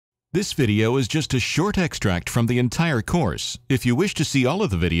This video is just a short extract from the entire course. If you wish to see all of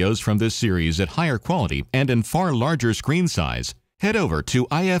the videos from this series at higher quality and in far larger screen size, head over to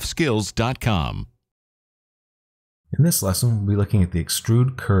ifskills.com. In this lesson, we'll be looking at the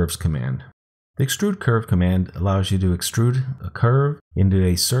Extrude Curves command. The Extrude Curve command allows you to extrude a curve into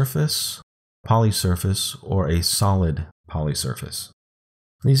a surface, polysurface, or a solid polysurface.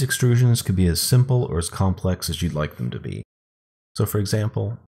 These extrusions could be as simple or as complex as you'd like them to be. So for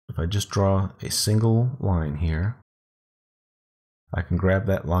example, if I just draw a single line here, I can grab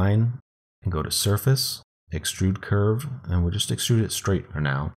that line and go to Surface, Extrude Curve, and we'll just extrude it straight for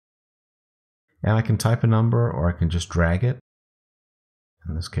now. And I can type a number or I can just drag it.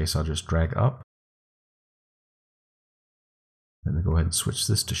 In this case, I'll just drag up. Let me go ahead and switch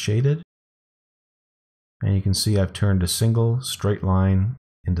this to shaded. And you can see I've turned a single straight line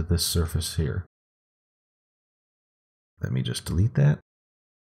into this surface here. Let me just delete that.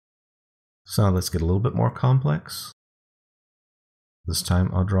 So now let's get a little bit more complex. This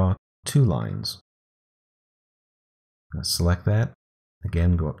time I'll draw two lines. Let's select that.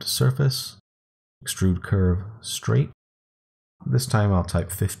 Again, go up to Surface, Extrude Curve Straight. This time I'll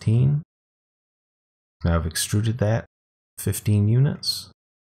type 15. Now I've extruded that 15 units.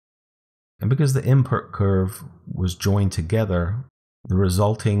 And because the input curve was joined together, the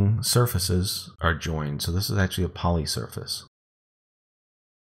resulting surfaces are joined. So this is actually a polysurface.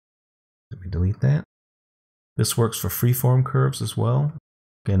 Let me delete that. This works for freeform curves as well.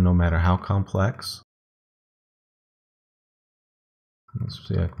 Again, no matter how complex. Let's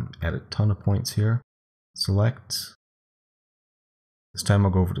see, I can add a ton of points here. Select. This time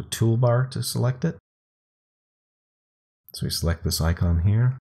I'll go over to Toolbar to select it. So we select this icon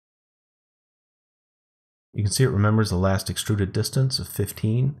here. You can see it remembers the last extruded distance of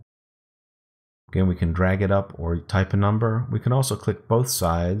 15. Again, we can drag it up or type a number. We can also click both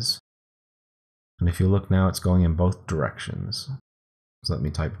sides. And if you look now, it's going in both directions. So let me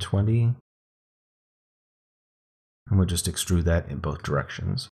type 20. And we'll just extrude that in both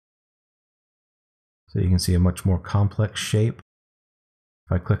directions. So you can see a much more complex shape.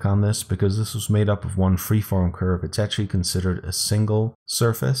 If I click on this, because this was made up of one freeform curve, it's actually considered a single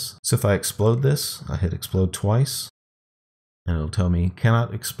surface. So if I explode this, I hit explode twice, and it'll tell me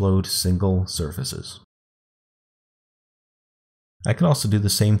cannot explode single surfaces. I can also do the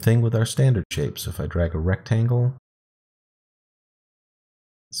same thing with our standard shapes. So if I drag a rectangle,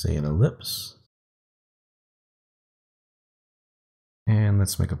 say an ellipse, and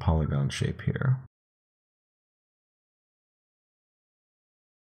let's make a polygon shape here.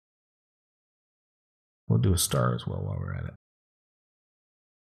 We'll do a star as well while we're at it.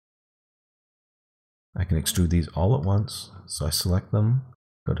 I can extrude these all at once, so I select them,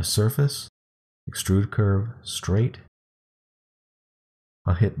 go to Surface, Extrude Curve, Straight.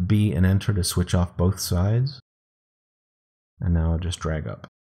 I'll hit B and Enter to switch off both sides, and now I'll just drag up.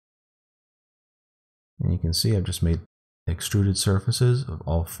 And you can see I've just made extruded surfaces of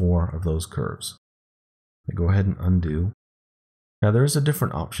all four of those curves. I go ahead and undo. Now there is a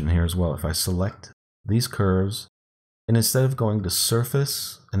different option here as well. If I select these curves, and instead of going to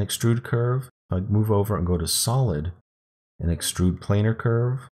Surface and Extrude Curve, I move over and go to Solid and Extrude Planar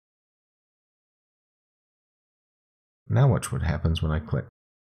Curve. Now watch what happens when I click.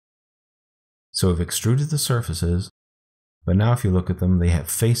 So I've extruded the surfaces, but now if you look at them, they have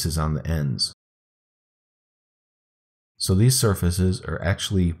faces on the ends. So these surfaces are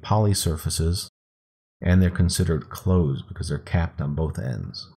actually polysurfaces, and they're considered closed because they're capped on both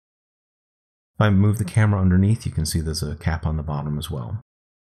ends. If I move the camera underneath, you can see there's a cap on the bottom as well.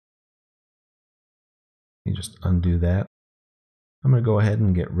 You just undo that. I'm going to go ahead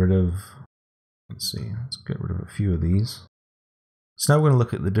and get rid of, let's get rid of a few of these. So now we're going to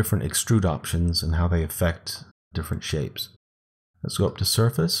look at the different extrude options and how they affect different shapes. Let's go up to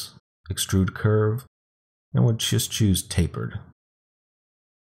Surface, Extrude Curve, and we'll just choose Tapered.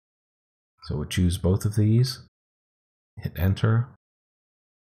 So we'll choose both of these, hit Enter,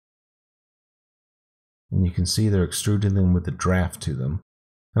 and you can see they're extruding them with a draft to them.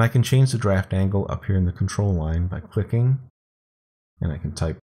 And I can change the draft angle up here in the control line by clicking, and I can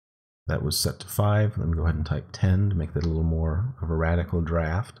type, that was set to 5, let me go ahead and type 10 to make that a little more of a radical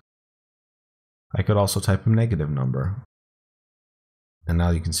draft. I could also type a negative number, and now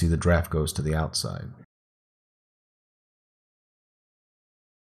you can see the draft goes to the outside.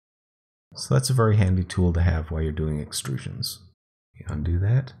 So that's a very handy tool to have while you're doing extrusions. You undo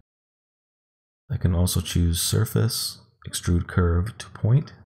that. I can also choose Surface, Extrude Curve to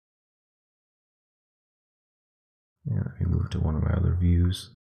Point. And let me move to one of my other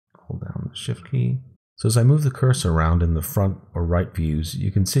views. Hold down the Shift key. So as I move the cursor around in the front or right views, you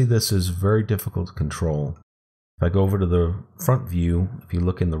can see this is very difficult to control. If I go over to the front view, if you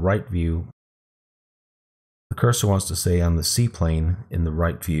look in the right view, the cursor wants to stay on the C-plane in the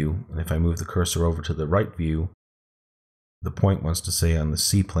right view, and if I move the cursor over to the right view, the point wants to stay on the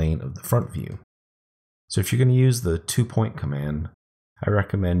C-plane of the front view. So if you're going to use the 2-point command, I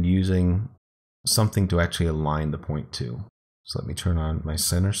recommend using something to actually align the point to. So let me turn on my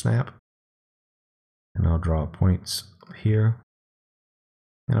center snap, and I'll draw points up here,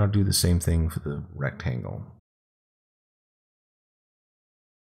 and I'll do the same thing for the rectangle.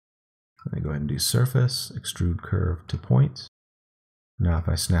 Let me go ahead and do surface, extrude curve to point. Now if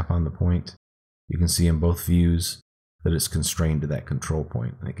I snap on the point, you can see in both views that it's constrained to that control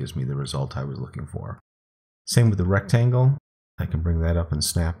point, and it gives me the result I was looking for. Same with the rectangle. I can bring that up and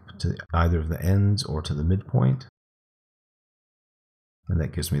snap to either of the ends or to the midpoint, and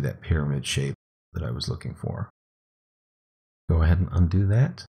that gives me that pyramid shape that I was looking for. Go ahead and undo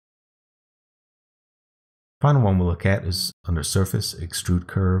that. Final one we'll look at is under surface, extrude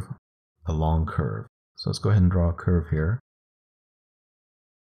curve, a long curve. So let's go ahead and draw a curve here.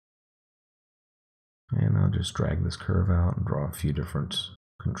 And I'll just drag this curve out and draw a few different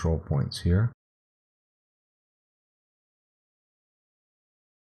control points here.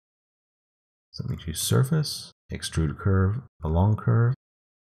 So let me choose surface, extrude curve, a long curve.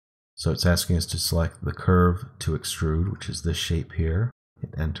 So it's asking us to select the curve to extrude, which is this shape here.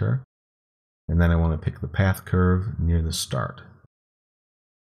 Hit enter. And then I want to pick the path curve near the start.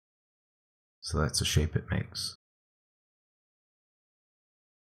 So that's the shape it makes.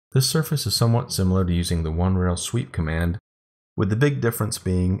 This surface is somewhat similar to using the one rail sweep command, with the big difference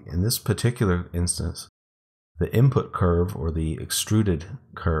being, in this particular instance, the input curve or the extruded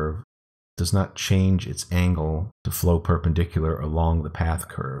curve does not change its angle to flow perpendicular along the path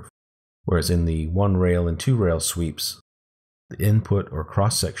curve. Whereas in the one rail and two rail sweeps, the input or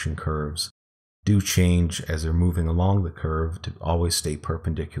cross-section curves do change as they're moving along the curve to always stay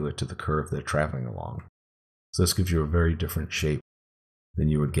perpendicular to the curve they're traveling along. So this gives you a very different shape than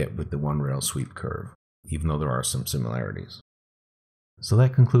you would get with the one rail sweep curve, even though there are some similarities. So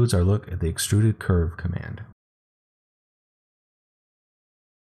that concludes our look at the extruded curve command.